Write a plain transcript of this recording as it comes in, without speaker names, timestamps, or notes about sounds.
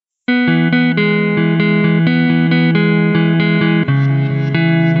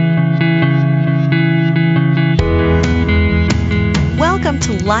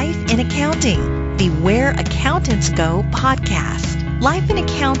Life in Accounting, the Where Accountants Go podcast. Life in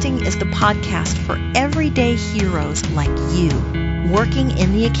Accounting is the podcast for everyday heroes like you, working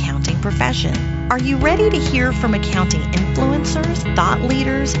in the accounting profession. Are you ready to hear from accounting influencers, thought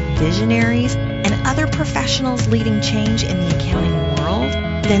leaders, visionaries, and other professionals leading change in the accounting world?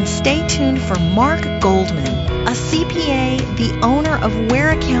 Then stay tuned for Mark Goldman, a CPA, the owner of Where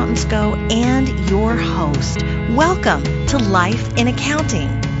Accountants Go, and your host. Welcome to Life in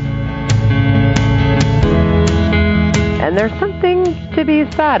Accounting. And there's something to be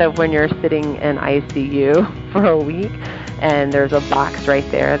said of when you're sitting in ICU for a week and there's a box right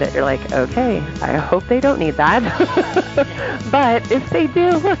there that you're like, okay, I hope they don't need that. But if they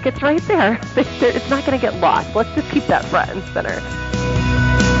do, look, it's right there. It's not going to get lost. Let's just keep that front and center.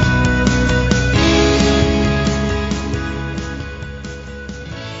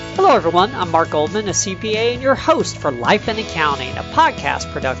 Hello, everyone. I'm Mark Goldman, a CPA, and your host for Life in Accounting, a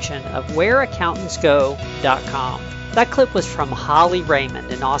podcast production of WhereAccountantsGo.com. That clip was from Holly Raymond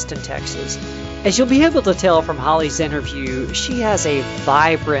in Austin, Texas. As you'll be able to tell from Holly's interview, she has a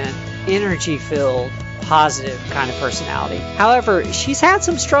vibrant, energy-filled, positive kind of personality. However, she's had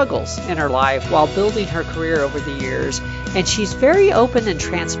some struggles in her life while building her career over the years, and she's very open and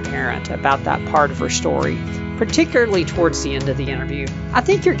transparent about that part of her story, particularly towards the end of the interview. I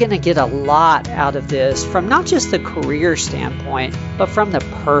think you're going to get a lot out of this from not just the career standpoint, but from the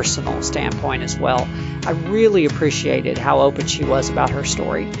personal standpoint as well. I really appreciated how open she was about her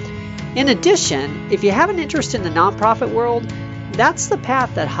story. In addition, if you have an interest in the nonprofit world, that's the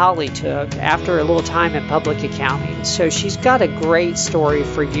path that Holly took after a little time in public accounting. So she's got a great story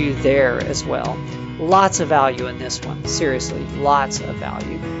for you there as well. Lots of value in this one. Seriously, lots of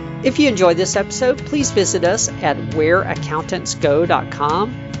value. If you enjoyed this episode, please visit us at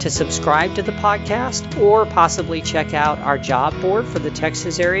whereaccountantsgo.com to subscribe to the podcast, or possibly check out our job board for the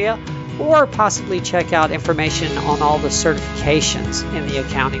Texas area, or possibly check out information on all the certifications in the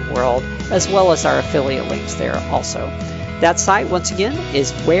accounting world, as well as our affiliate links there also. That site, once again,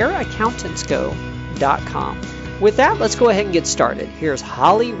 is whereaccountantsgo.com. With that, let's go ahead and get started. Here's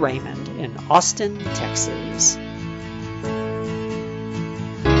Holly Raymond in Austin, Texas.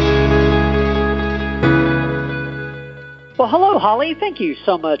 Well, hello, Holly. Thank you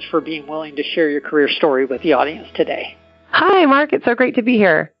so much for being willing to share your career story with the audience today. Hi, Mark. It's so great to be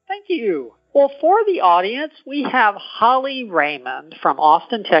here. Thank you. Well, for the audience, we have Holly Raymond from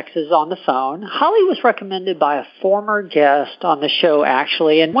Austin, Texas on the phone. Holly was recommended by a former guest on the show,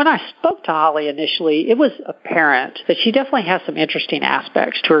 actually. And when I spoke to Holly initially, it was apparent that she definitely has some interesting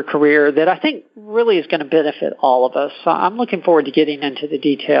aspects to her career that I think really is going to benefit all of us. So I'm looking forward to getting into the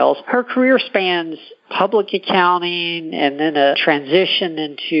details. Her career spans public accounting and then a transition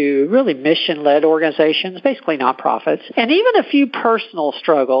into really mission-led organizations, basically nonprofits, and even a few personal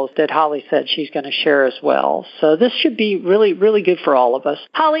struggles that Holly said she's going to share as well. So this should be really, really good for all of us.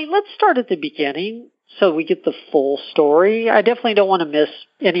 Holly, let's start at the beginning so we get the full story. I definitely don't want to miss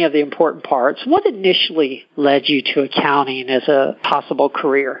any of the important parts. What initially led you to accounting as a possible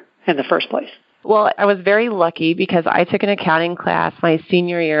career in the first place? Well, I was very lucky because I took an accounting class my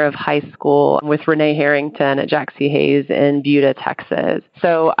senior year of high school with Renee Harrington at Jack C. Hayes in Buda, Texas.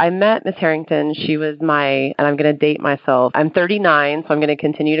 So I met Miss Harrington. She was and I'm going to date myself, I'm 39, so I'm going to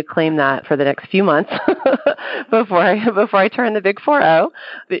continue to claim that for the next few months before I turn the big 4-0.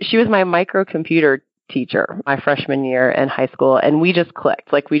 But she was my microcomputer teacher my freshman year in high school, and we just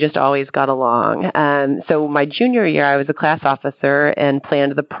clicked. Like, we just always got along. So my junior year, I was a class officer and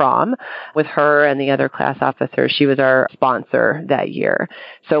planned the prom with her and the other class officers. She was our sponsor that year.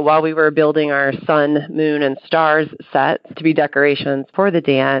 So while we were building our sun, moon, and stars set to be decorations for the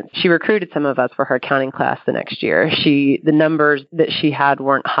dance, she recruited some of us for her accounting class the next year. The numbers that she had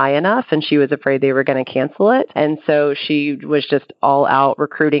weren't high enough, and she was afraid they were going to cancel it. And so she was just all out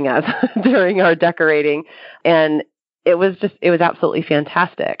recruiting us during our decorating. And it was absolutely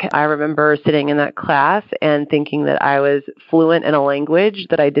fantastic. I remember sitting in that class and thinking that I was fluent in a language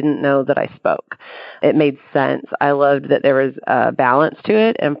that I didn't know that I spoke. It made sense. I loved that there was a balance to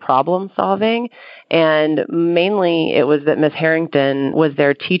it and problem solving. And mainly it was that Miss Harrington was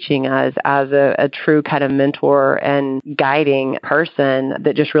there teaching us as a true kind of mentor and guiding person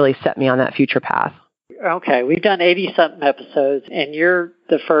that just really set me on that future path. Okay, we've done 80-something episodes, and you're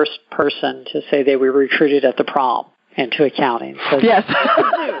the first person to say they were recruited at the prom into accounting. So yes,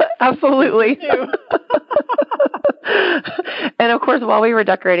 absolutely. And of course, while we were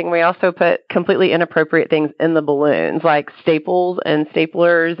decorating, we also put completely inappropriate things in the balloons, like staples and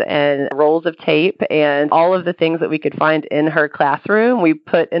staplers and rolls of tape and all of the things that we could find in her classroom, we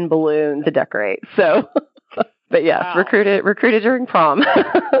put in balloons to decorate. So But yes, Wow. recruited during prom.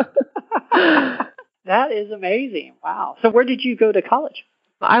 That is amazing. Wow. So where did you go to college?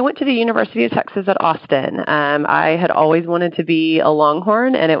 I went to the University of Texas at Austin. I had always wanted to be a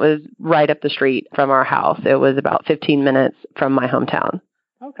Longhorn, and it was right up the street from our house. It was about 15 minutes from my hometown.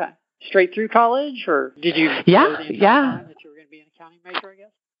 Okay. Straight through college, or did you know the entire time that you were going to be an accounting major, I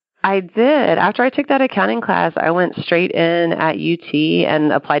guess? I did. After I took that accounting class, I went straight in at UT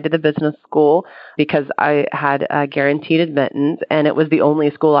and applied to the business school because I had guaranteed admittance, and it was the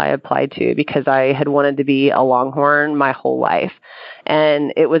only school I applied to because I had wanted to be a Longhorn my whole life.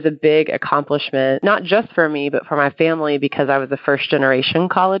 And it was a big accomplishment, not just for me, but for my family because I was a first-generation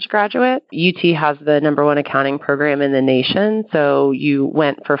college graduate. UT has the #1 accounting program in the nation, so you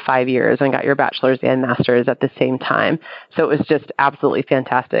went for 5 years and got your bachelor's and master's at the same time. So it was just absolutely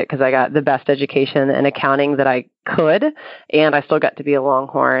fantastic because I got the best education in accounting that I could, and I still got to be a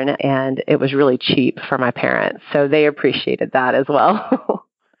Longhorn, and it was really cheap for my parents. So they appreciated that as well.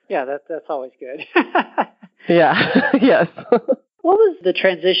 Yeah, that's always good. Yeah, yes. What was the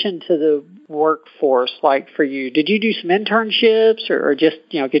transition to the workforce like for you? Did you do some internships or just,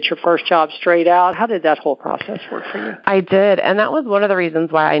 get your first job straight out? How did that whole process work for you? I did. And that was one of the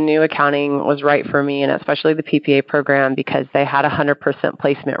reasons why I knew accounting was right for me, and especially the PPA program, because they had 100%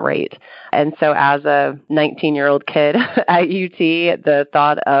 placement rate. And so as a 19-year-old kid at UT, the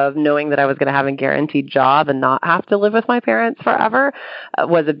thought of knowing that I was going to have a guaranteed job and not have to live with my parents forever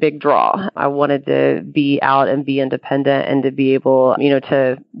was a big draw. I wanted to be out and be independent and to be able,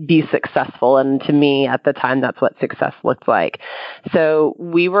 to be successful. And to me, at the time, that's what success looked like. So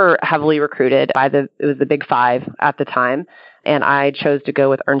we were heavily recruited it was the Big Five at the time. And I chose to go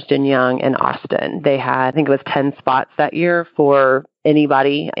with Ernst & Young in Austin. They had, I think it was 10 spots that year for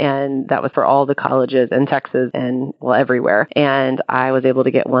anybody, and that was for all the colleges in Texas and, everywhere. And I was able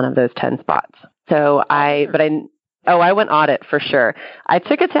to get one of those 10 spots. So I went audit for sure. I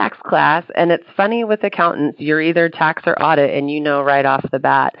took a tax class, and it's funny with accountants, you're either tax or audit, and you know right off the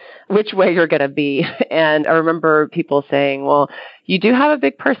bat which way you're going to be. And I remember people saying, well, you do have a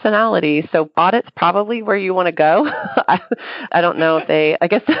big personality, so audit's probably where you want to go. I don't know if I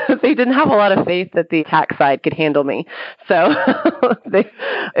guess they didn't have a lot of faith that the tax side could handle me. So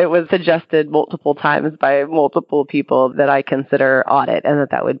it was suggested multiple times by multiple people that I consider audit and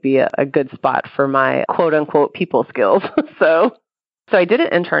that would be a good spot for my quote unquote people skills. So I did an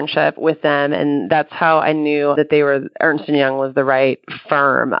internship with them, and that's how I knew that Ernst & Young was the right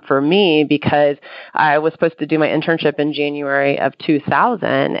firm for me, because I was supposed to do my internship in January of 2000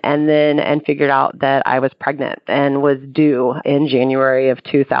 and figured out that I was pregnant and was due in January of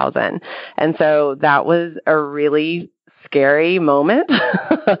 2000. And so that was a really scary moment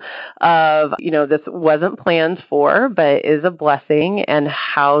of, this wasn't planned for, but is a blessing. And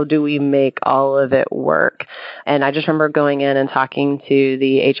how do we make all of it work? And I just remember going in and talking to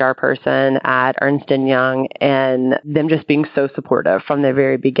the HR person at Ernst & Young and them just being so supportive from the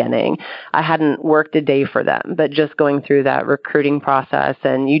very beginning. I hadn't worked a day for them, but just going through that recruiting process,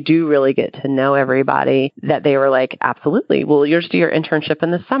 and you do really get to know everybody, that they were like, absolutely. Well, you'll just do your internship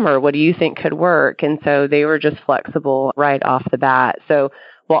in the summer. What do you think could work? And so they were just flexible right off the bat. So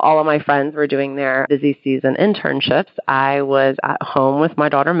while all of my friends were doing their busy season internships, I was at home with my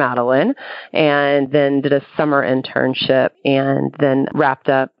daughter, Madeline, and then did a summer internship and then wrapped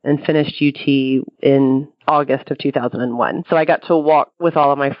up and finished UT in August of 2001. So I got to walk with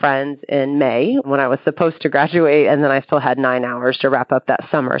all of my friends in May when I was supposed to graduate, and then I still had 9 hours to wrap up that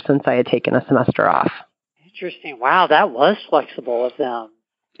summer since I had taken a semester off. Interesting. Wow, that was flexible of them.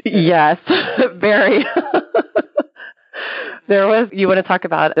 Yes, very. You want to talk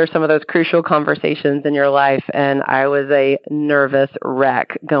about, there's some of those crucial conversations in your life, and I was a nervous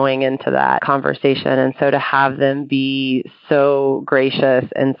wreck going into that conversation. And so to have them be so gracious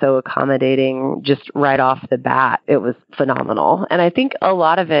and so accommodating just right off the bat, it was phenomenal. And I think a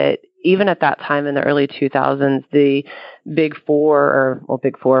lot of it, even at that time in the early 2000s, the Big Four,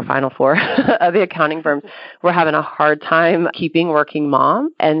 Final Four of the accounting firms were having a hard time keeping working mom.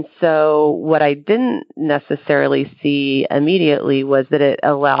 And so what I didn't necessarily see immediately was that it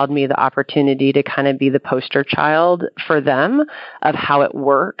allowed me the opportunity to kind of be the poster child for them of how it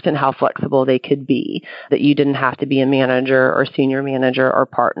worked and how flexible they could be, that you didn't have to be a manager or senior manager or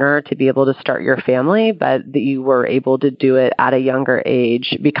partner to be able to start your family, but that you were able to do it at a younger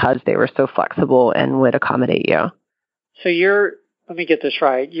age because they were so flexible and would accommodate you. So let me get this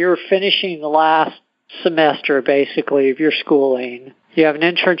right, you're finishing the last semester, basically, of your schooling. You have an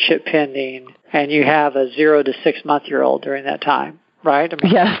internship pending, and you have a 0 to 6 month-year-old during that time, right?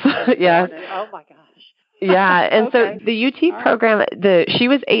 Yes, yes. Oh, my gosh. Yeah, and Okay. so the UT program, she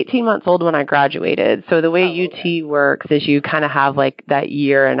was 18 months old when I graduated. So the way UT works is you kind of have like that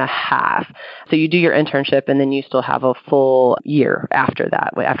year and a half. So you do your internship and then you still have a full year after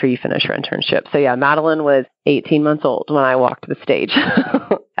that, after you finish your internship. So yeah, Madeline was 18 months old when I walked the stage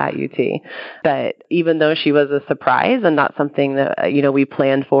at UT. But even though she was a surprise and not something that, we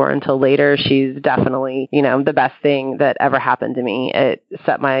planned for until later, she's definitely, the best thing that ever happened to me. It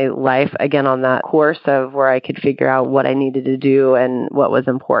set my life again on that course of where I could figure out what I needed to do and what was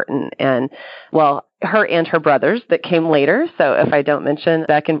important. And well, her and her brothers that came later. So if I don't mention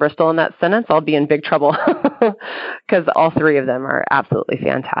Beck and Bristol in that sentence, I'll be in big trouble because all three of them are absolutely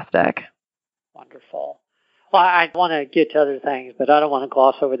fantastic. Wonderful. Well, I want to get to other things, but I don't want to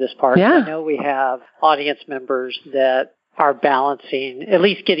gloss over this part. Yeah. I know we have audience members that are balancing, at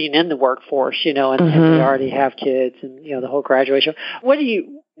least getting in the workforce, and they already have kids and, the whole graduation.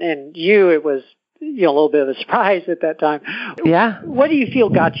 It was, a little bit of a surprise at that time. Yeah. What do you feel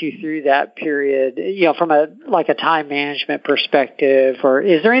got you through that period, from a time management perspective, or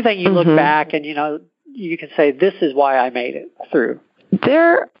is there anything you look back and, you can say, this is why I made it through?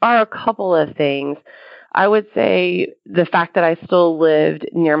 There are a couple of things. I would say the fact that I still lived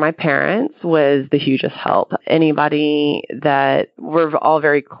near my parents was the hugest help. Anybody that we're all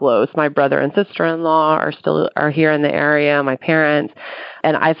very close. My brother and sister-in-law are here in the area, my parents,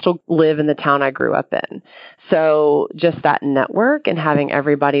 and I still live in the town I grew up in. So just that network and having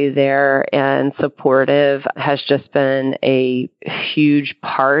everybody there and supportive has just been a huge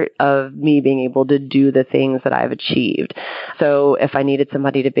part of me being able to do the things that I've achieved. So if I needed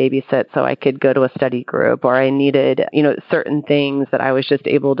somebody to babysit so I could go to a study group, or I needed, certain things, that I was just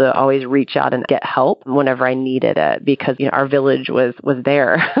able to always reach out and get help whenever I needed it, because, our village was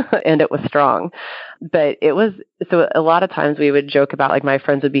there and it was strong. But so a lot of times we would joke about, like, my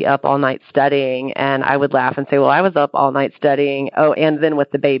friends would be up all night studying, and I would laugh and say, well, I was up all night studying. Oh, and then with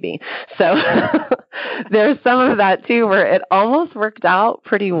the baby. So there's some of that too, where it almost worked out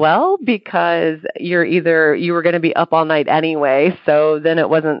pretty well, because you were going to be up all night anyway. So then it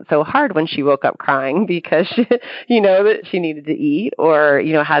wasn't so hard when she woke up crying because that she needed to eat, or,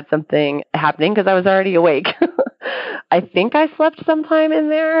 had something happening, because I was already awake. I think I slept sometime in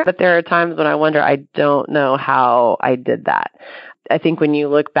there, but there are times when I wonder, I don't know how I did that. I think when you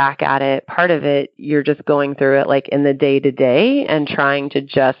look back at it, part of it, you're just going through it like in the day to day and trying to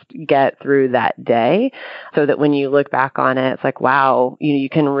just get through that day, so that when you look back on it, it's like, wow, you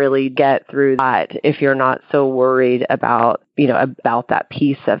can really get through that if you're not so worried about that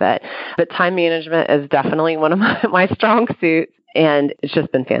piece of it. But time management is definitely one of my strong suits. And it's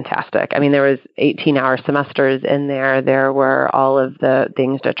just been fantastic. I mean, there was 18-hour semesters in there. There were all of the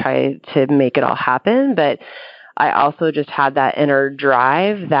things to try to make it all happen. But I also just had that inner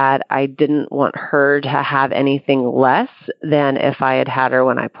drive that I didn't want her to have anything less than if I had her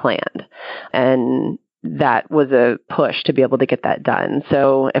when I planned. And that was a push to be able to get that done.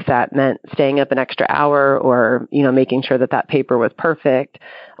 So if that meant staying up an extra hour, or, making sure that paper was perfect,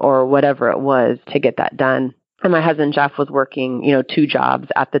 or whatever it was to get that done. And my husband, Jeff, was working, 2 jobs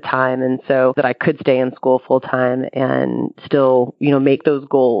at the time. And so that I could stay in school full time and still, make those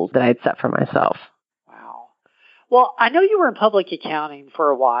goals that I'd set for myself. Wow. Well, I know you were in public accounting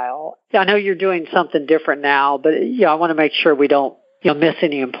for a while. I know you're doing something different now, but I want to make sure we don't, miss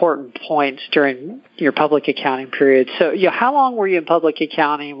any important points during your public accounting period. So, how long were you in public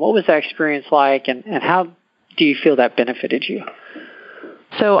accounting? What was that experience like? And how do you feel that benefited you?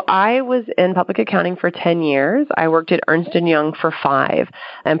 So I was in public accounting for 10 years. I worked at Ernst & Young for 5.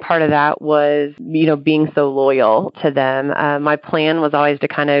 And part of that was, being so loyal to them. My plan was always to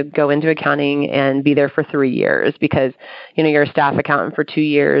kind of go into accounting and be there for 3 years, because, you're a staff accountant for 2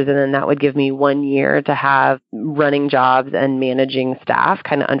 years, and then that would give me 1 year to have running jobs and managing staff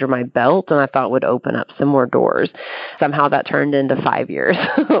kind of under my belt, and I thought would open up some more doors. Somehow that turned into 5 years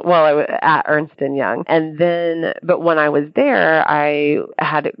while I was at Ernst & Young. And then, but when I was there, I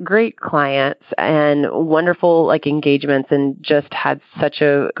had great clients and wonderful engagements, and just had such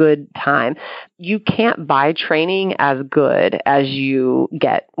a good time. You can't buy training as good as you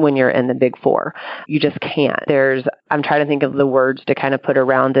get when you're in the Big Four. You just can't. I'm trying to think of the words to kind of put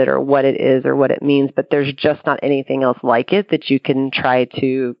around it, or what it is or what it means, but there's just not anything else like it that you can try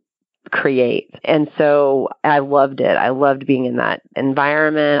to create. And so I loved it. I loved being in that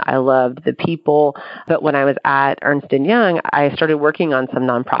environment. I loved the people. But when I was at Ernst & Young, I started working on some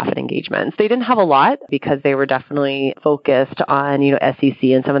nonprofit engagements. They didn't have a lot because they were definitely focused on, SEC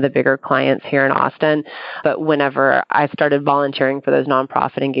and some of the bigger clients here in Austin. But whenever I started volunteering for those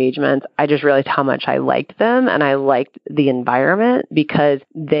nonprofit engagements, I just realized how much I liked them, and I liked the environment because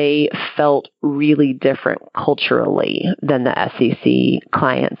they felt really different culturally than the SEC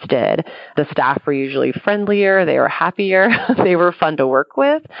clients did. The staff were usually friendlier, they were happier, they were fun to work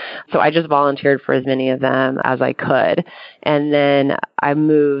with. So I just volunteered for as many of them as I could. And then I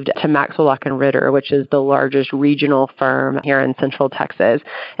moved to Maxwell Lock & Ritter, which is the largest regional firm here in Central Texas.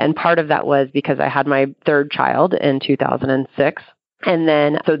 And part of that was because I had my third child in 2006. And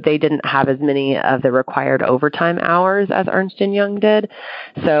then, so they didn't have as many of the required overtime hours as Ernst & Young did.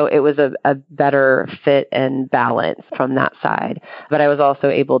 So it was a better fit and balance from that side. But I was also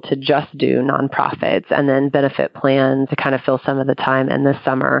able to just do nonprofits and then benefit plans to kind of fill some of the time in the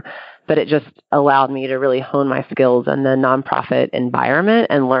summer. But it just allowed me to really hone my skills in the nonprofit environment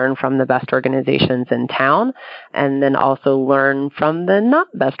and learn from the best organizations in town, and then also learn from the not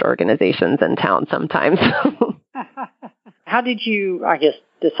best organizations in town sometimes. How did you,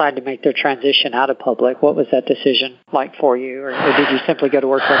 decide to make the transition out of public? What was that decision like for you? Or did you simply go to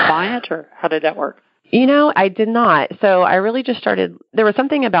work for a client, or how did that work? I did not. So I really just started, there was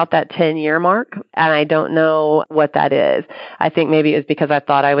something about that 10-year mark, and I don't know what that is. I think maybe it was because I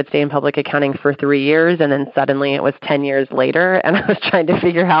thought I would stay in public accounting for 3 years, and then suddenly it was 10 years later, and I was trying to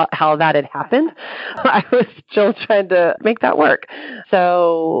figure out how that had happened. I was still trying to make that work.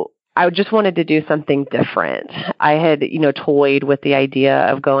 So I just wanted to do something different. I had, toyed with the idea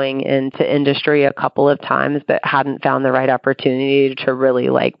of going into industry a couple of times, but hadn't found the right opportunity to really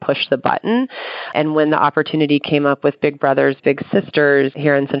push the button. And when the opportunity came up with Big Brothers Big Sisters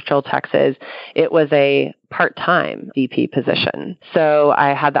here in Central Texas, it was a part-time VP position. So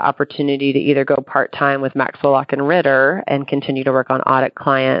I had the opportunity to either go part-time with Maxwell Lock & Ritter and continue to work on audit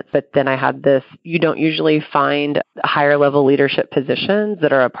clients, but then I had this, you don't usually find higher level leadership positions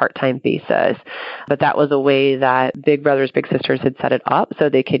that are a part-time basis, but that was a way that Big Brothers Big Sisters had set it up so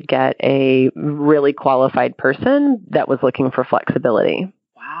they could get a really qualified person that was looking for flexibility.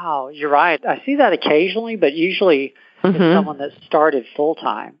 Wow, you're right. I see that occasionally, but usually it's someone that started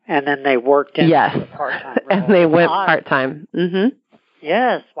full-time and then they worked in part-time role. And they went part-time.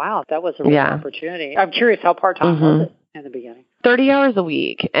 Yes, wow, that was a real opportunity. I'm curious, how part-time was it in the beginning? 30 hours a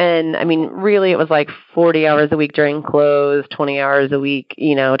week. And really it was 40 hours a week during close, 20 hours a week,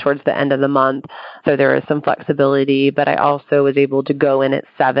 towards the end of the month. So there was some flexibility, but I also was able to go in at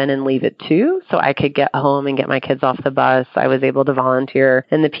 7 and leave at 2. So I could get home and get my kids off the bus. I was able to volunteer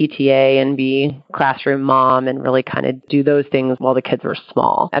in the PTA and be classroom mom and really kind of do those things while the kids were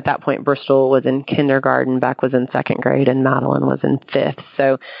small. At that point, Bristol was in kindergarten, Beck was in 2nd grade, and Madeline was in 5th.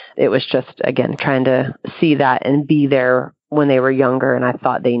 So it was just, again, trying to see that and be there when they were younger, and I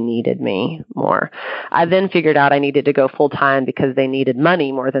thought they needed me more. I then figured out I needed to go full-time because they needed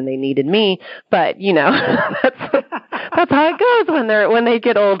money more than they needed me. But, that's how it goes when they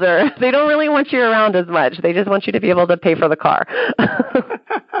get older. They don't really want you around as much. They just want you to be able to pay for the car.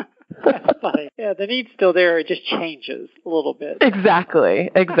 That's funny. Yeah, the need's still there. It just changes a little bit. Exactly.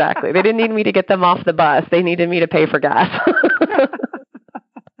 They didn't need me to get them off the bus. They needed me to pay for gas.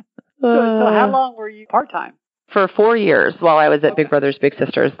 So how long were you part-time? For 4 years while I was at Big Brothers Big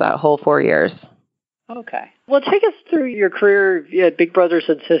Sisters, that whole 4 years. Okay. Well, take us through your career at Big Brothers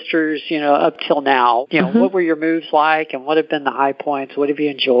and Sisters, up till now. What were your moves like, and what have been the high points? What have you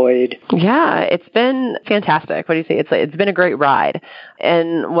enjoyed? Yeah, it's been fantastic. What do you say? It's been a great ride.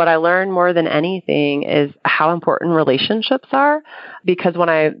 And what I learned more than anything is how important relationships are. Because when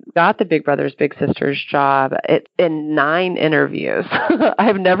I got the Big Brothers Big Sisters job, in 9 interviews,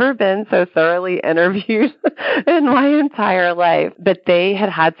 I've never been so thoroughly interviewed in my entire life. But they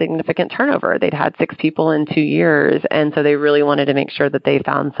had significant turnover. They'd had 6 people in 2 years. And so they really wanted to make sure that they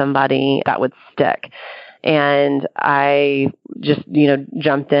found somebody that would stick. And I just,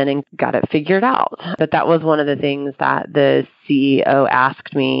 jumped in and got it figured out. But that was one of the things that the CEO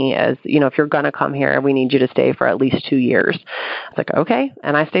asked me is, if you're going to come here, we need you to stay for at least 2 years. I was like, okay.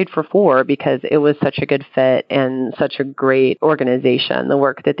 And I stayed for 4 because it was such a good fit and such a great organization. The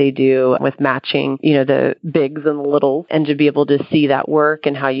work that they do with matching, the bigs and the littles, and to be able to see that work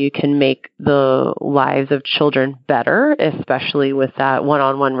and how you can make the lives of children better, especially with that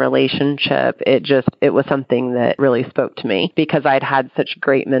one-on-one relationship. It was something that really spoke to me because I'd had such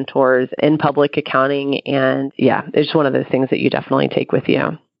great mentors in public accounting. And yeah, it's one of those things that you definitely take with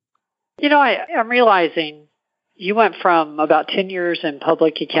you. I'm realizing You went from about 10 years in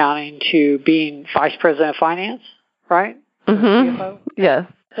public accounting to being vice president of finance, right? CFO? Yes.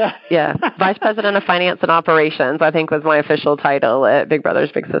 Yeah. Vice president of finance and operations, I think, was my official title at Big Brothers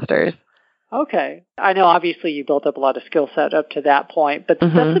Big Sisters. Okay. I know obviously you built up a lot of skill set up to that point, but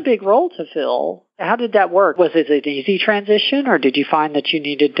that's a big role to fill. How did that work? Was it an easy transition, or did you find that you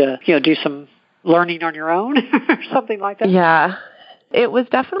needed to, do some learning on your own or something like that? Yeah. It was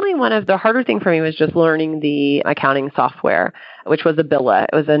definitely one of the harder things for me was just learning the accounting software, which was Abilla.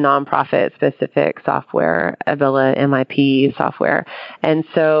 It was a nonprofit specific software, Abilla MIP software. And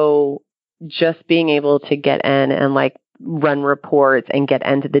so just being able to get in and run reports and get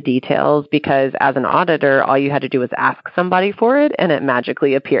into the details, because as an auditor, all you had to do was ask somebody for it and it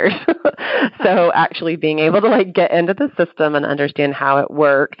magically appeared. So actually being able to get into the system and understand how it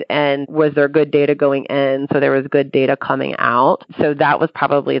worked, and was there good data going in, so there was good data coming out. So that was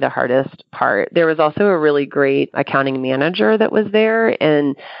probably the hardest part. There was also a really great accounting manager that was there,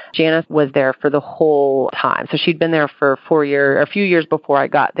 and Janice was there for the whole time. So she'd been there for a few years before I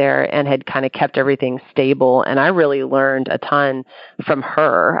got there, and had kind of kept everything stable. And I really learned a ton from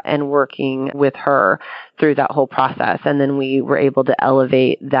her and working with her through that whole process. And then we were able to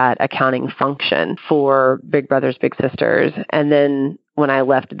elevate that accounting function for Big Brothers Big Sisters. And then when I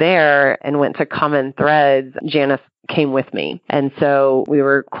left there and went to Common Threads, Janice came with me. And so we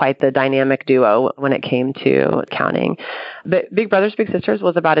were quite the dynamic duo when it came to accounting. But Big Brothers Big Sisters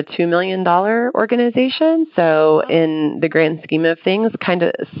was about a $2 million organization. So in the grand scheme of things, kind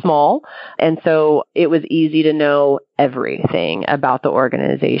of small. And so it was easy to know everything about the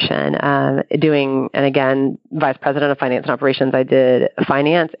organization. And again, vice president of finance and operations, I did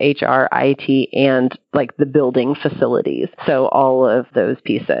finance, HR, IT, and the building facilities. So all of those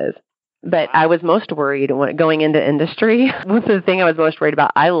pieces. But I was most worried when going into industry. Was the thing I was most worried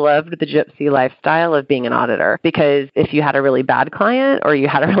about. I loved the gypsy lifestyle of being an auditor, because if you had a really bad client or you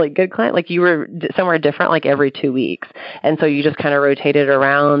had a really good client, you were somewhere different every 2 weeks. And so you just kind of rotated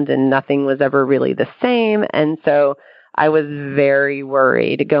around and nothing was ever really the same. And so I was very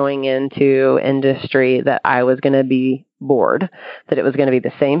worried going into industry that I was going to be bored, that it was going to be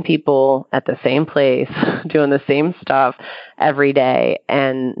the same people at the same place doing the same stuff every day,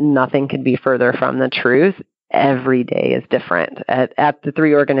 and nothing could be further from the truth. Every day is different. At the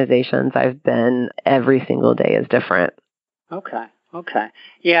 3 organizations I've been, every single day is different. Okay.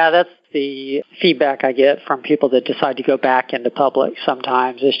 Yeah, that's the feedback I get from people that decide to go back into public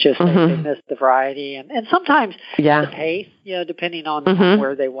sometimes. It's just they miss the variety and sometimes the pace, depending on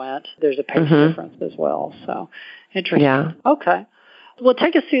where they went, there's a pace difference as well. So interesting. Yeah. Okay. Well,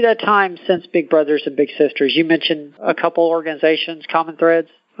 take us through that time since Big Brothers and Big Sisters. You mentioned a couple organizations, Common Threads,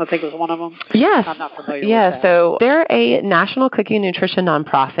 I think was one of them. Yes. I'm not familiar with that. So they're a national cooking and nutrition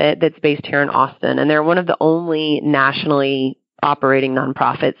nonprofit that's based here in Austin, and they're one of the only nationally operating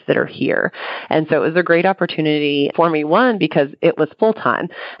nonprofits that are here. And so it was a great opportunity for me, one, because it was full-time.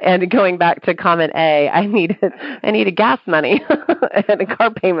 And going back to comment A, I needed gas money and a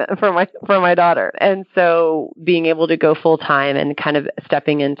car payment for my daughter. And so being able to go full-time and kind of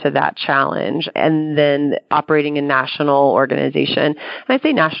stepping into that challenge, and then operating a national organization. And I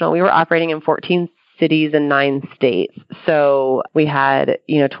say national, we were operating in 14 cities and 9 states. So we had,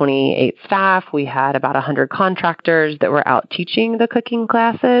 28 staff. We had about 100 contractors that were out teaching the cooking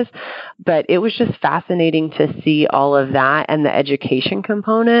classes. But it was just fascinating to see all of that and the education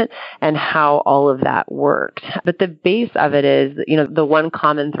component and how all of that worked. But the base of it is, the one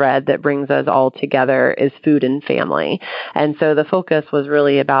common thread that brings us all together is food and family. And so the focus was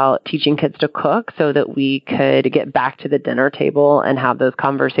really about teaching kids to cook so that we could get back to the dinner table and have those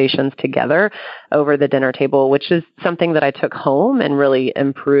conversations together over the dinner table, which is something that I took home and really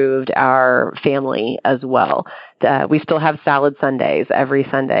improved our family as well. We still have salad Sundays every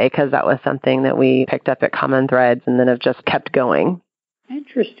Sunday because that was something that we picked up at Common Threads and then have just kept going.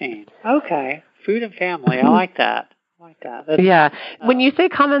 Interesting. Okay. Food and family. I like that. When you say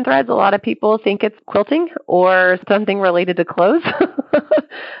Common Threads, a lot of people think it's quilting or something related to clothes.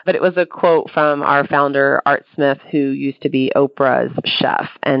 But it was a quote from our founder, Art Smith, who used to be Oprah's chef.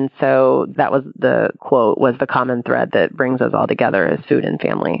 And so that was the quote, was the common thread that brings us all together as food and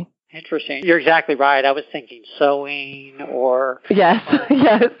family. Interesting. You're exactly right. I was thinking sewing or... Yes.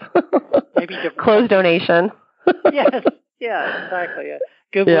 Maybe different... Clothes donation. Yes. Yeah, exactly.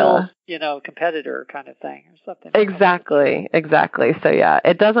 Goodwill, competitor kind of thing or something. Exactly. So yeah,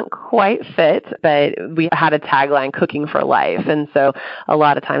 it doesn't quite fit, but we had a tagline, cooking for life. And so a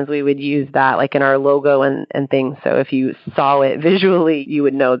lot of times we would use that like in our logo and things. So if you saw it visually, you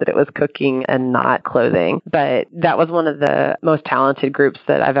would know that it was cooking and not clothing. But that was one of the most talented groups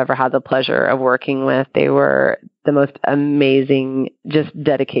that I've ever had the pleasure of working with. They were the most amazing, just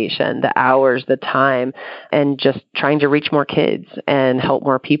dedication, the hours, the time, and just trying to reach more kids and help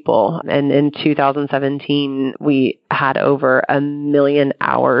more people. And in 2017, we had over 1 million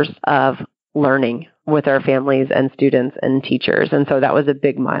hours of learning with our families and students and teachers. And so that was a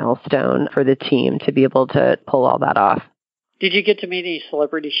big milestone for the team to be able to pull all that off. Did you get to meet any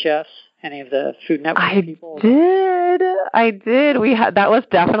celebrity chefs? Any of the Food Network people? I did. That was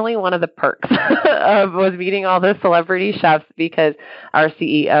definitely one of the perks was meeting all the celebrity chefs, because our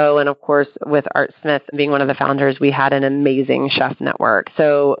CEO and of course with Art Smith being one of the founders, we had an amazing chef network.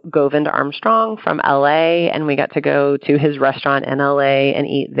 So Govind Armstrong from LA, and we got to go to his restaurant in LA and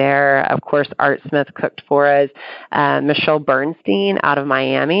eat there. Of course, Art Smith cooked for us. Michelle Bernstein out of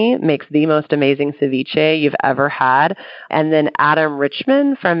Miami makes the most amazing ceviche you've ever had. And then Adam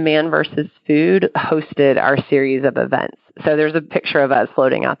Richman from Man vs. Food hosted our series of events. So there's a picture of us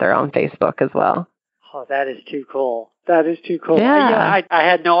floating out there on Facebook as well. Oh, that is too cool. Yeah. I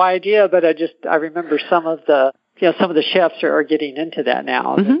had no idea, but I remember some of the chefs are getting into that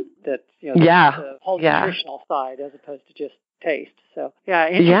now. Mm-hmm. The whole nutritional side as opposed to just taste. So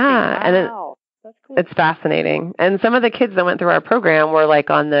interesting. Wow. That's cool. It's fascinating. And some of the kids that went through our program were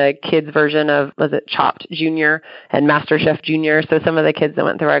like on the kids version of, was it Chopped Junior and MasterChef Junior? So some of the kids that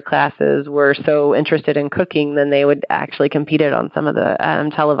went through our classes were so interested in cooking, then they would actually compete on some of the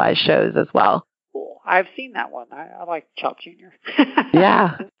televised shows as well. Cool. I've seen that one. I like Chopped Junior.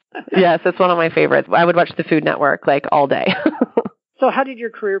 Yeah. Yes, it's one of my favorites. I would watch the Food Network like all day. So how did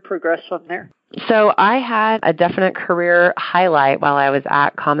your career progress from there? So I had a definite career highlight while I was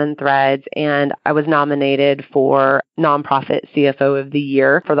at Common Threads, and I was nominated for Nonprofit CFO of the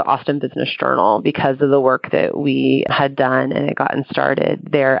Year for the Austin Business Journal because of the work that we had done and had gotten started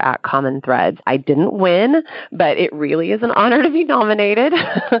there at Common Threads. I didn't win, but it really is an honor to be nominated.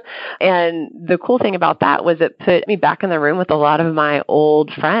 And the cool thing about that was it put me back in the room with a lot of my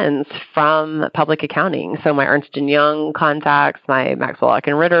old friends from public accounting. So my Ernst & Young contacts, my Maxwell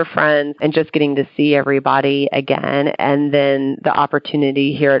Ritter friends, and just getting to see everybody again. And then the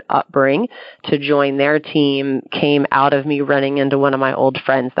opportunity here at Upbring to join their team came out of me running into one of my old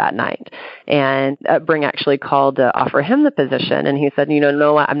friends that night. And Upbring actually called to offer him the position. And he said,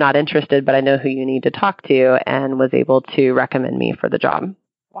 no, I'm not interested, but I know who you need to talk to, and was able to recommend me for the job.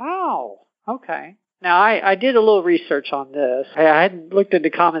 Wow. Okay. Now, I did a little research on this. I hadn't looked into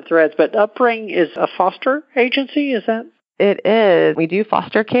Common Threads, but Upbring is a foster agency, is that? It is. We do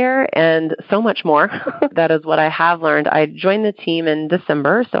foster care and so much more. That is what I have learned. I joined the team in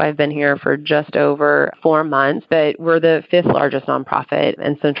December, so I've been here for just over 4 months, but we're the 5th largest nonprofit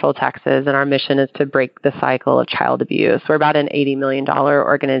in Central Texas, and our mission is to break the cycle of child abuse. We're about an $80 million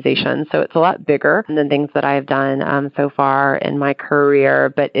organization, so it's a lot bigger than things that I've done so far in my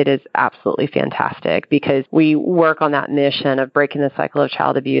career, but it is absolutely fantastic because we work on that mission of breaking the cycle of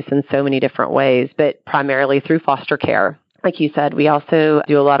child abuse in so many different ways, but primarily through foster care. Like you said, we also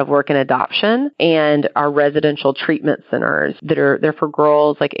do a lot of work in adoption and our residential treatment centers that are there for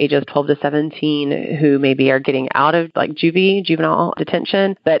girls like ages 12 to 17 who maybe are getting out of like juvenile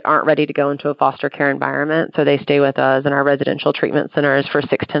detention but aren't ready to go into a foster care environment. So they stay with us in our residential treatment centers for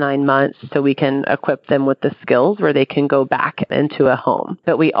 6 to 9 months so we can equip them with the skills where they can go back into a home.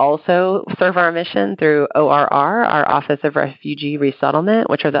 But we also serve our mission through ORR, our Office of Refugee Resettlement,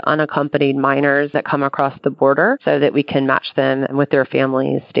 which are the unaccompanied minors that come across the border so that we can match them with their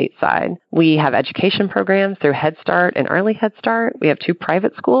families stateside. We have education programs through Head Start and Early Head Start. We have 2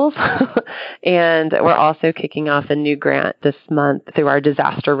 private schools, and we're also kicking off a new grant this month through our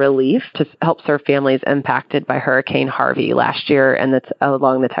disaster relief to help serve families impacted by Hurricane Harvey last year and that's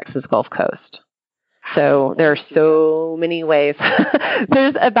along the Texas Gulf Coast. So there are so many ways.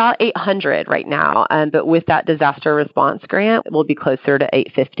 There's about 800 right now, but with that disaster response grant, we'll be closer to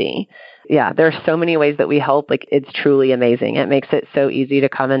 850. Yeah, there are so many ways that we help. Like, it's truly amazing. It makes it so easy to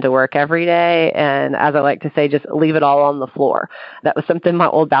come into work every day. And as I like to say, just leave it all on the floor. That was something my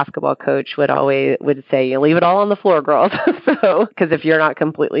old basketball coach would say, you leave it all on the floor, girls. So, because if you're not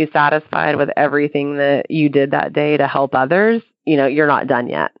completely satisfied with everything that you did that day to help others, you're not done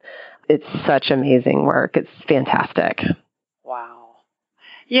yet. It's such amazing work. It's fantastic. Wow.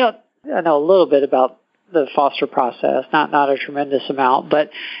 I know a little bit about the foster process, not a tremendous amount, but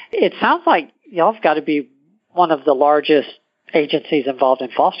it sounds like y'all have got to be one of the largest agencies involved in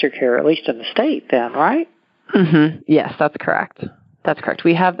foster care, at least in the state then, right? Mm-hmm. Yes, that's correct. That's correct.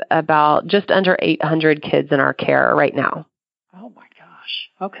 We have about just under 800 kids in our care right now. Oh, my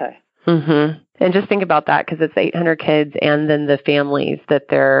gosh. Okay. Mm-hmm. And just think about that, because it's 800 kids and then the families that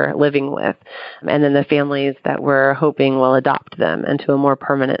they're living with, and then the families that we're hoping will adopt them into a more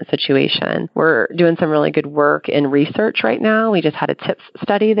permanent situation. We're doing some really good work in research right now. We just had a TIPS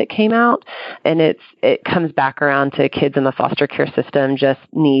study that came out, and it comes back around to kids in the foster care system just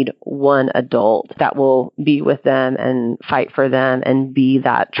need one adult that will be with them and fight for them and be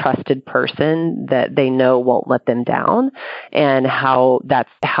that trusted person that they know won't let them down, and that's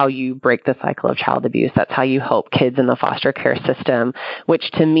how you break the cycle of child abuse. That's how you help kids in the foster care system,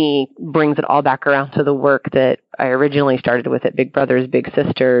 which to me brings it all back around to the work that I originally started with at Big Brothers Big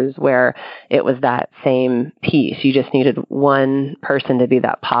Sisters, where it was that same piece. You just needed one person to be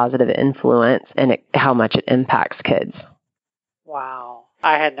that positive influence, and how much it impacts kids. Wow.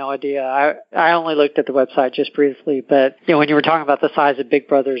 I had no idea. I only looked at the website just briefly, but when you were talking about the size of Big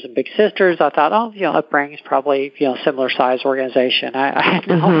Brothers and Big Sisters, I thought, Upbringing's probably similar size organization. I had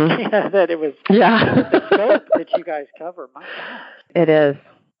no idea that it was the scope that you guys cover. My God. It is.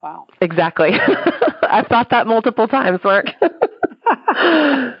 Wow. Exactly. I've thought that multiple times, Mark.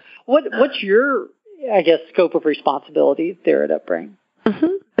 What's your, scope of responsibility there at Upbring?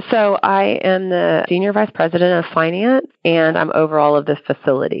 Mm-hmm. So I am the Senior Vice President of Finance, and I'm over all of the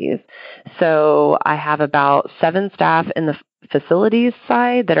facilities. So I have about 7 staff in the facilities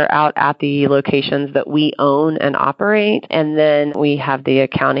side that are out at the locations that we own and operate. And then we have the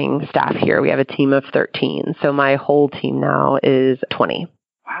accounting staff here. We have a team of 13. So my whole team now is 20.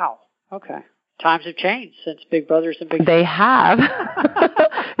 Wow. Okay. Times have changed since Big Brothers and Big Sisters. They have.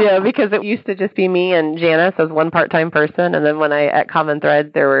 Because it used to just be me and Janice as one part-time person. And then at Common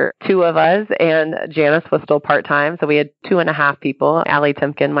Thread, there were 2 of us, and Janice was still part-time. So we had 2.5 people, Allie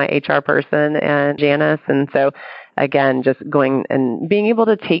Timken, my HR person, and Janice. And so, again, just going and being able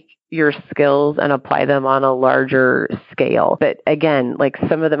to take your skills and apply them on a larger scale. But again, like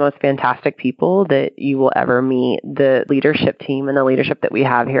some of the most fantastic people that you will ever meet, the leadership team and the leadership that we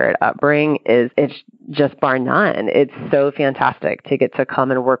have here at Upbring it's just bar none. It's so fantastic to get to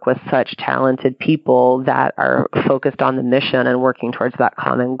come and work with such talented people that are focused on the mission and working towards that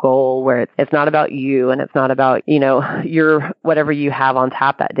common goal, where it's not about you and it's not about, your whatever you have on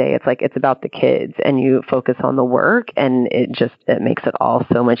tap that day. It's like it's about the kids, and you focus on the work, and it makes it all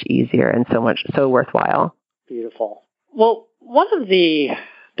so much easier and so worthwhile. Beautiful. Well, one of the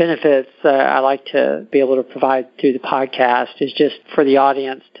benefits I like to be able to provide through the podcast is just for the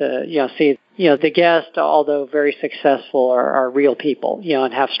audience to, see, the guests, although very successful, are real people,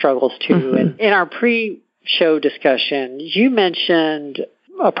 and have struggles too. Mm-hmm. And in our pre-show discussion, you mentioned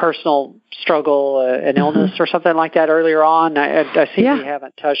a personal struggle, an illness or something like that earlier on. I see we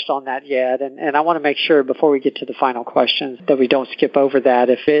haven't touched on that yet. And I want to make sure before we get to the final questions that we don't skip over that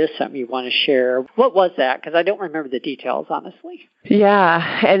if it is something you want to share. What was that? Because I don't remember the details, honestly.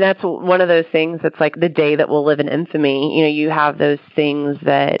 Yeah, and that's one of those things that's like the day that will live in infamy. You have those things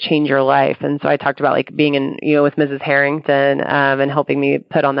that change your life. And so I talked about like being in, with Mrs. Harrington and helping me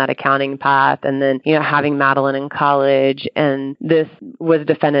put on that accounting path, and then, having Madeline in college. And this was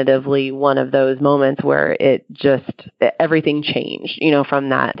definitively one of those moments where everything changed, from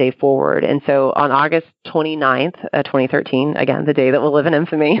that day forward. And so on August 29th, 2013, again, the day that will live in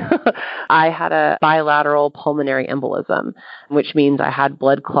infamy, I had a bilateral pulmonary embolism, which means I had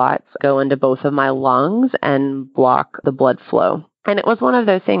blood clots go into both of my lungs and block the blood flow. And it was one of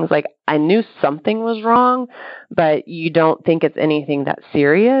those things, like I knew something was wrong, but you don't think it's anything that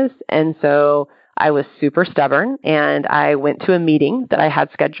serious. And so I was super stubborn, and I went to a meeting that I had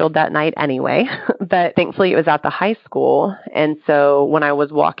scheduled that night anyway, but thankfully it was at the high school. And so when I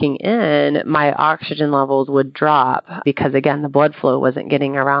was walking in, my oxygen levels would drop because, again, the blood flow wasn't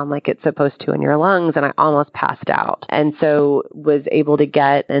getting around like it's supposed to in your lungs, and I almost passed out. And so was able to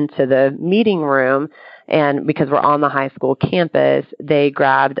get into the meeting room. And because we're on the high school campus, they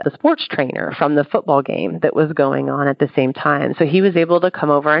grabbed the sports trainer from the football game that was going on at the same time. So he was able to come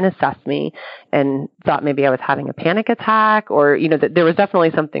over and assess me, and thought maybe I was having a panic attack, or, that there was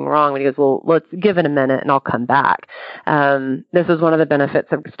definitely something wrong. But he goes, well, let's give it a minute and I'll come back. This was one of the benefits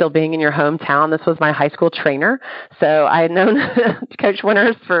of still being in your hometown. This was my high school trainer. So I had known Coach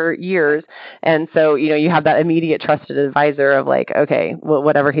Winters for years. And so, you have that immediate trusted advisor of like, okay, well,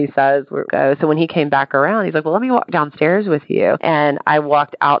 whatever he says, we'll go. So when he came back around, he's like, well, let me walk downstairs with you. And I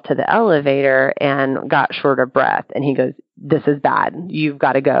walked out to the elevator and got short of breath. And he goes, this is bad. You've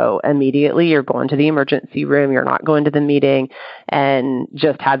got to go immediately. You're going to the emergency room. You're not going to the meeting. And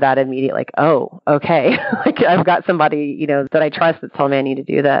just had that immediate, like, oh, okay. Like, I've got somebody, that I trust that's telling me I need to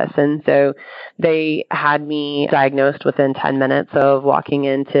do this. And so they had me diagnosed within 10 minutes of walking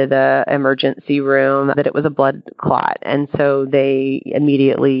into the emergency room that it was a blood clot. And so they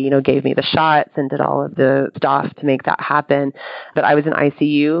immediately, gave me the shots and did all of the stuff to make that happen. But I was in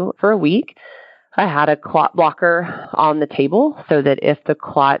ICU for a week. I had a clot blocker on the table so that if the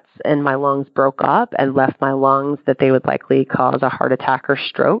clots in my lungs broke up and left my lungs, that they would likely cause a heart attack or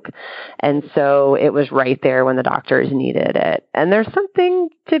stroke. And so it was right there when the doctors needed it. And there's something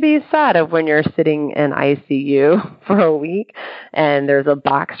to be said of when you're sitting in ICU for a week and there's a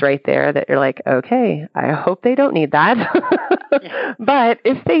box right there that you're like, okay, I hope they don't need that. But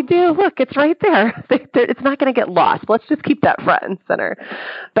if they do, look, it's right there. It's not going to get lost. Let's just keep that front and center.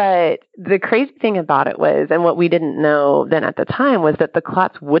 But the crazy thing about it was, and what we didn't know then at the time, was that the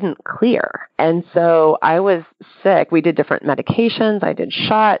clots wouldn't clear. And so I was sick. We did different medications. I did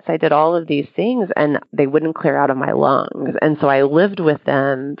shots. I did all of these things, and they wouldn't clear out of my lungs. And so I lived with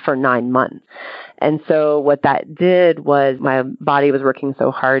them for 9 months. And so what that did was my body was working so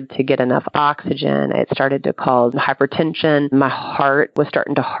hard to get enough oxygen. It started to cause hypertension. My heart was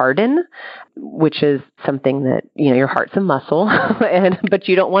starting to harden, which is something that, your heart's a muscle, but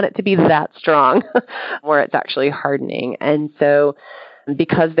you don't want it to be that strong where it's actually hardening. And so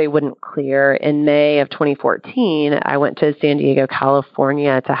because they wouldn't clear, in May of 2014, I went to San Diego,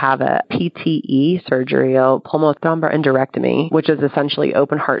 California to have a PTE surgery, a pulmonothromboenderectomy, which is essentially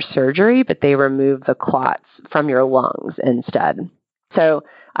open heart surgery, but they remove the clots from your lungs instead. So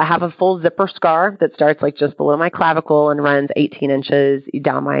I have a full zipper scar that starts like just below my clavicle and runs 18 inches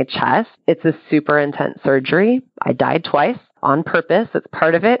down my chest. It's a super intense surgery. I died twice. On purpose. It's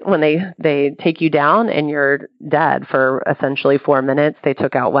part of it. When they take you down and you're dead for essentially 4 minutes, they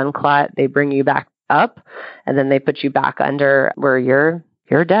took out one clot, they bring you back up, and then they put you back under where you're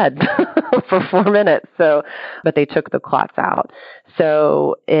dead for 4 minutes. So, but they took the clots out.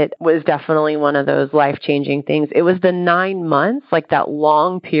 So it was definitely one of those life-changing things. It was the 9 months, like that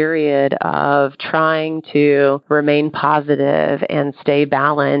long period of trying to remain positive and stay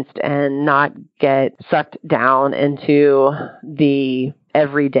balanced and not get sucked down into the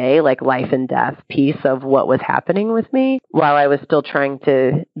everyday, like life and death piece of what was happening with me while I was still trying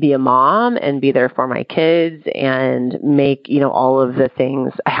to be a mom and be there for my kids and make, all of the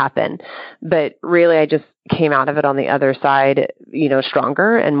things happen. But really, I just came out of it on the other side,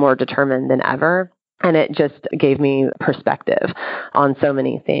 stronger and more determined than ever. And it just gave me perspective on so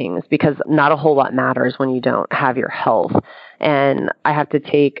many things because not a whole lot matters when you don't have your health. And I have to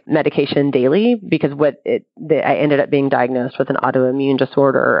take medication daily because I ended up being diagnosed with an autoimmune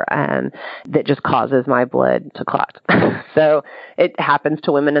disorder that just causes my blood to clot. So it happens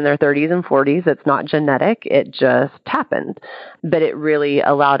to women in their 30s and 40s. It's not genetic. It just happened. But it really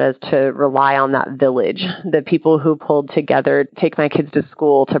allowed us to rely on that village, the people who pulled together, take my kids to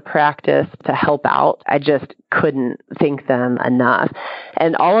school, to practice, to help out. I just couldn't thank them enough.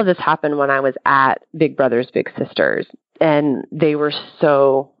 And all of this happened when I was at Big Brothers Big Sisters. And they were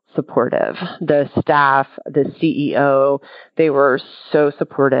so supportive. The staff, the CEO, they were so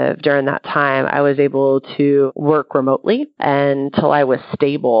supportive during that time. I was able to work remotely until I was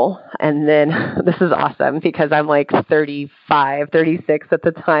stable. And then this is awesome because I'm like 35, 36 at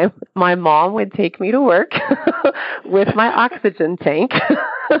the time. My mom would take me to work with my oxygen tank.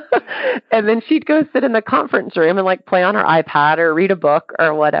 And then she'd go sit in the conference room and like play on her iPad or read a book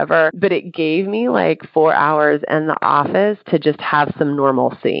or whatever. But it gave me like 4 hours in the office to just have some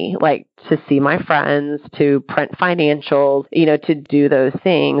normalcy, like to see my friends, to print financials, to do those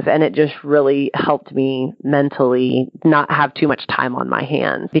things. And it just really helped me mentally not have too much time on my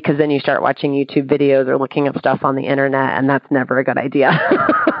hands because then you start watching YouTube videos or looking up stuff on the internet, and that's never a good idea.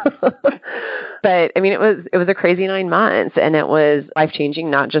 But I mean, it was a crazy 9 months, and it was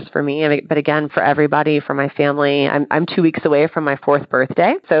life-changing, not just for me, but again, for everybody, for my family. I'm 2 weeks away from my 4th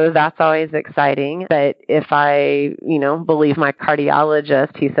birthday, so that's always exciting. But if I, believe my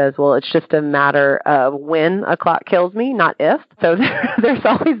cardiologist, he says, well, it's just a matter of when a clot kills me, not if. So there's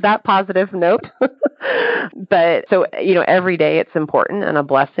always that positive note. But so, every day it's important and a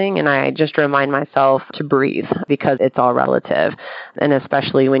blessing. And I just remind myself to breathe because it's all relative. And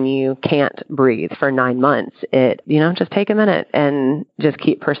especially when you can't breathe for 9 months, just take a minute and just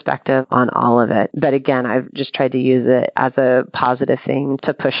keep perspective on all of it. But again, I've just tried to use it as a positive thing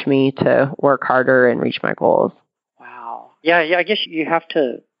to push me to work harder and reach my goals. Wow. Yeah, I guess you have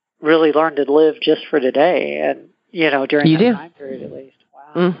to really learn to live just for today and, during that time period at least.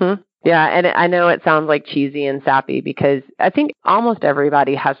 Wow. Mm-hmm. Yeah, and I know it sounds like cheesy and sappy because I think almost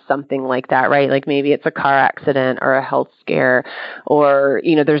everybody has something like that, right? Like maybe it's a car accident or a health scare or,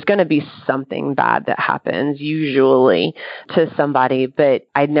 there's going to be something bad that happens usually to somebody, but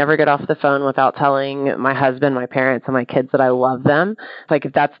I'd never get off the phone without telling my husband, my parents, and my kids that I love them. Like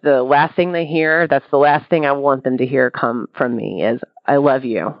if that's the last thing they hear, that's the last thing I want them to hear come from me is I love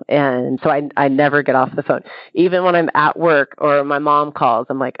you. And so I never get off the phone. Even when I'm at work or my mom calls,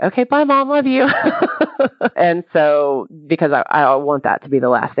 I'm like, okay, bye, Mom, love you. And so because I want that to be the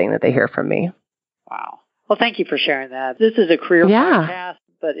last thing that they hear from me. Wow. Well, thank you for sharing that. This is a career podcast,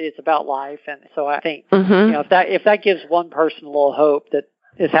 but it's about life. And so I think, if that gives one person a little hope that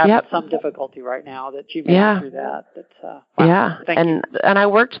is having some difficulty right now, that you made through that. Wow. Thank you. And I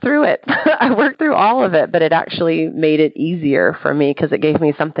worked through it. I worked through all of it, but it actually made it easier for me because it gave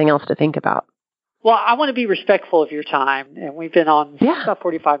me something else to think about. Well, I want to be respectful of your time, and we've been on about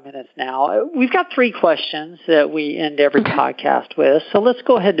 45 minutes now. We've got 3 questions that we end every podcast with, so let's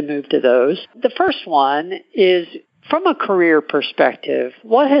go ahead and move to those. The first one is, from a career perspective,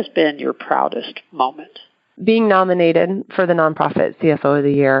 what has been your proudest moment? Being nominated for the nonprofit CFO of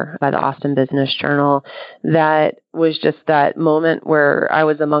the Year by the Austin Business Journal, that was just that moment where I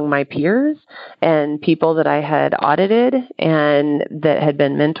was among my peers and people that I had audited and that had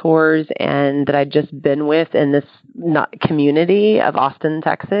been mentors and that I'd just been with in this community of Austin,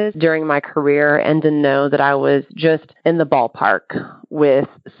 Texas during my career, and to know that I was just in the ballpark with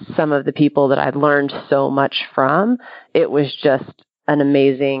some of the people that I'd learned so much from. It was just an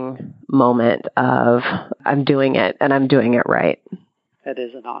amazing moment of I'm doing it and I'm doing it right. That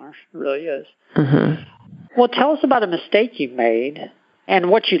is an honor. It really is. Mm-hmm. Well, tell us about a mistake you made and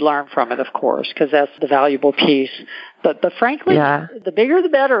what you learned from it, of course, because that's the valuable piece. But frankly, the bigger the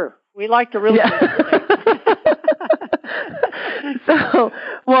better. We like to really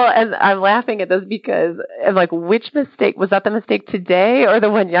and I'm laughing at this because I'm like, which mistake? Was that the mistake today or the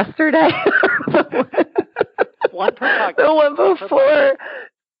one yesterday? One per podcast. The one before.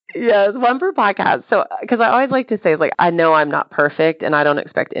 Yes, one per podcast. So, because I always like to say, like, I know I'm not perfect and I don't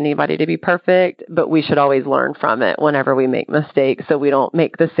expect anybody to be perfect, but we should always learn from it whenever we make mistakes so we don't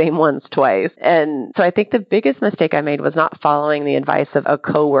make the same ones twice. And so I think the biggest mistake I made was not following the advice of a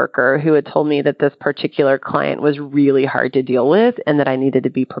coworker who had told me that this particular client was really hard to deal with and that I needed to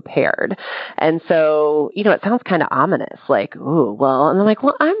be prepared. And so, it sounds kind of ominous, like, ooh, well, and I'm like,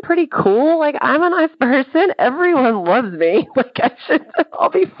 well, I'm pretty cool. Like, I'm a nice person. Everyone loves me. Like, I'll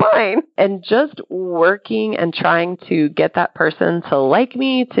be fine. And just working and trying to get that person to like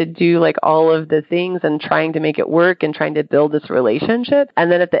me, to do like all of the things and trying to make it work and trying to build this relationship.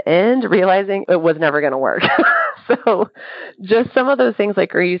 And then at the end, realizing it was never going to work. So just some of those things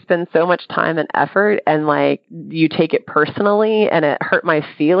like where you spend so much time and effort and like you take it personally and it hurt my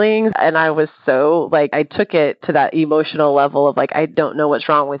feelings. And I was so like, I took it to that emotional level of like, I don't know what's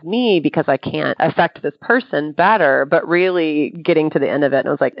wrong with me because I can't affect this person better, but really getting to the end of it. And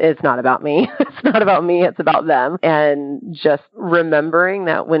I was like, it's not about me. It's not about me. It's about them. And just remembering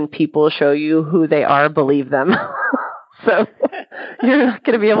that when people show you who they are, believe them. So you're not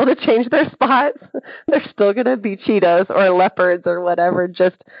going to be able to change their spots. They're still going to be cheetahs or leopards or whatever.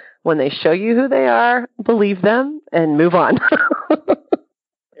 Just when they show you who they are, believe them and move on.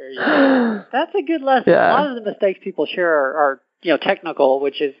 There you go. That's a good lesson. Yeah. A lot of the mistakes people share are technical,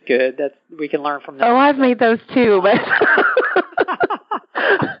 which is good. That we can learn from them. Oh, I've made those too, but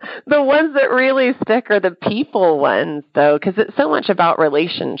the ones that really stick are the people ones, though, because it's so much about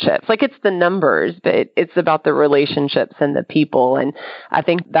relationships. Like, it's the numbers, but it's about the relationships and the people. And I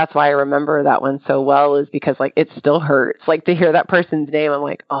think that's why I remember that one so well, is because, like, it still hurts. Like, to hear that person's name, I'm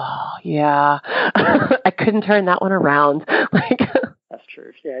like, oh, yeah, I couldn't turn that one around. Like, that's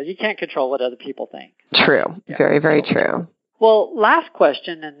true. Yeah, you can't control what other people think. True. Yeah. Very, very true. Well, last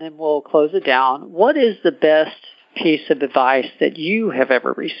question, and then we'll close it down. What is the best piece of advice that you have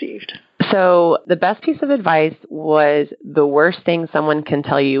ever received? So the best piece of advice was the worst thing someone can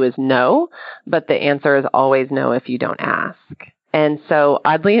tell you is no, but the answer is always no if you don't ask. And so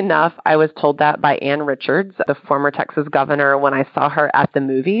oddly enough, I was told that by Ann Richards, the former Texas governor, when I saw her at the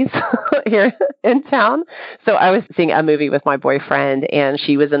movies here in town. So I was seeing a movie with my boyfriend and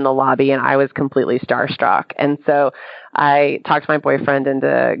she was in the lobby and I was completely starstruck. And so I talked my boyfriend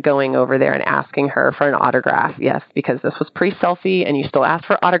into going over there and asking her for an autograph. Yes, because this was pre-selfie and you still asked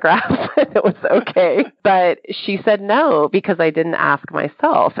for autographs. It was okay. But she said no because I didn't ask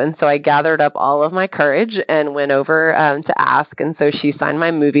myself. And so I gathered up all of my courage and went over to ask. And so she signed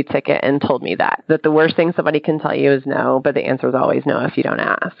my movie ticket and told me that the worst thing somebody can tell you is no, but the answer is always no if you don't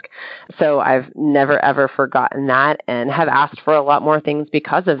ask. So I've never, ever forgotten that and have asked for a lot more things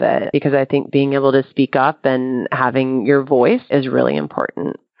because of it, because I think being able to speak up and having your voice is really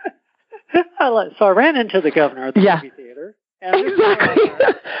important. So I ran into the governor at the movie theater. Exactly.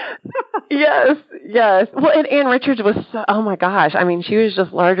 Yes. Well, and Ann Richards was oh my gosh. I mean, she was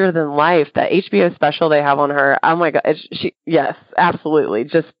just larger than life. That HBO special they have on her. Oh my God. Yes, absolutely.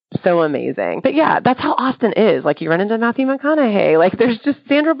 Just so amazing. But yeah, that's how Austin is. Like you run into Matthew McConaughey. Like there's just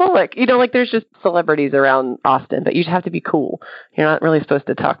Sandra Bullock. Like there's just celebrities around Austin, but you just have to be cool. You're not really supposed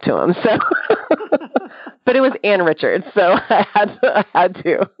to talk to them. So, but it was Ann Richards, so I had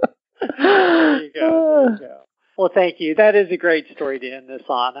to. There you go. Well, thank you. That is a great story to end this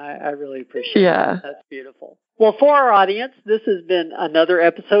on. I really appreciate it. That's beautiful. Well, for our audience, this has been another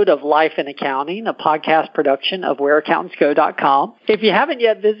episode of Life in Accounting, a podcast production of WhereAccountants.com. If you haven't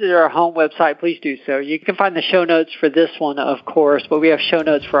yet visited our home website, please do so. You can find the show notes for this one, of course, but we have show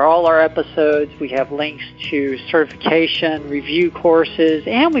notes for all our episodes. We have links to certification, review courses,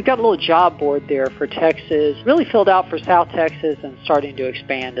 and we've got a little job board there for Texas, really filled out for South Texas and starting to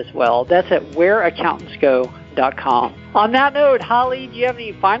expand as well. That's at WhereAccountants.com. On that note, Holly, do you have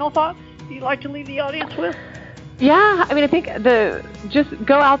any final thoughts you'd like to leave the audience with? Yeah, I mean, I think just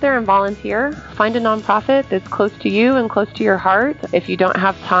go out there and volunteer. Find a nonprofit that's close to you and close to your heart. If you don't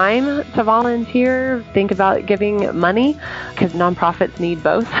have time to volunteer, think about giving money because nonprofits need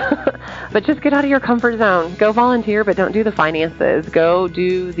both. But just get out of your comfort zone. Go volunteer, but don't do the finances. Go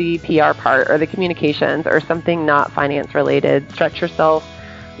do the PR part or the communications or something not finance related. Stretch yourself.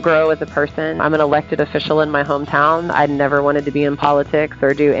 Grow as a person. I'm an elected official in my hometown. I never wanted to be in politics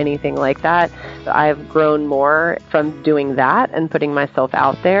or do anything like that. I've grown more from doing that and putting myself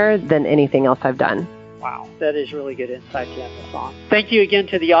out there than anything else I've done. Wow, that is really good insight to end this on. Thank you again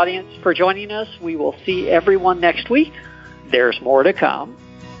to the audience for joining us. We will see everyone next week. There's more to come.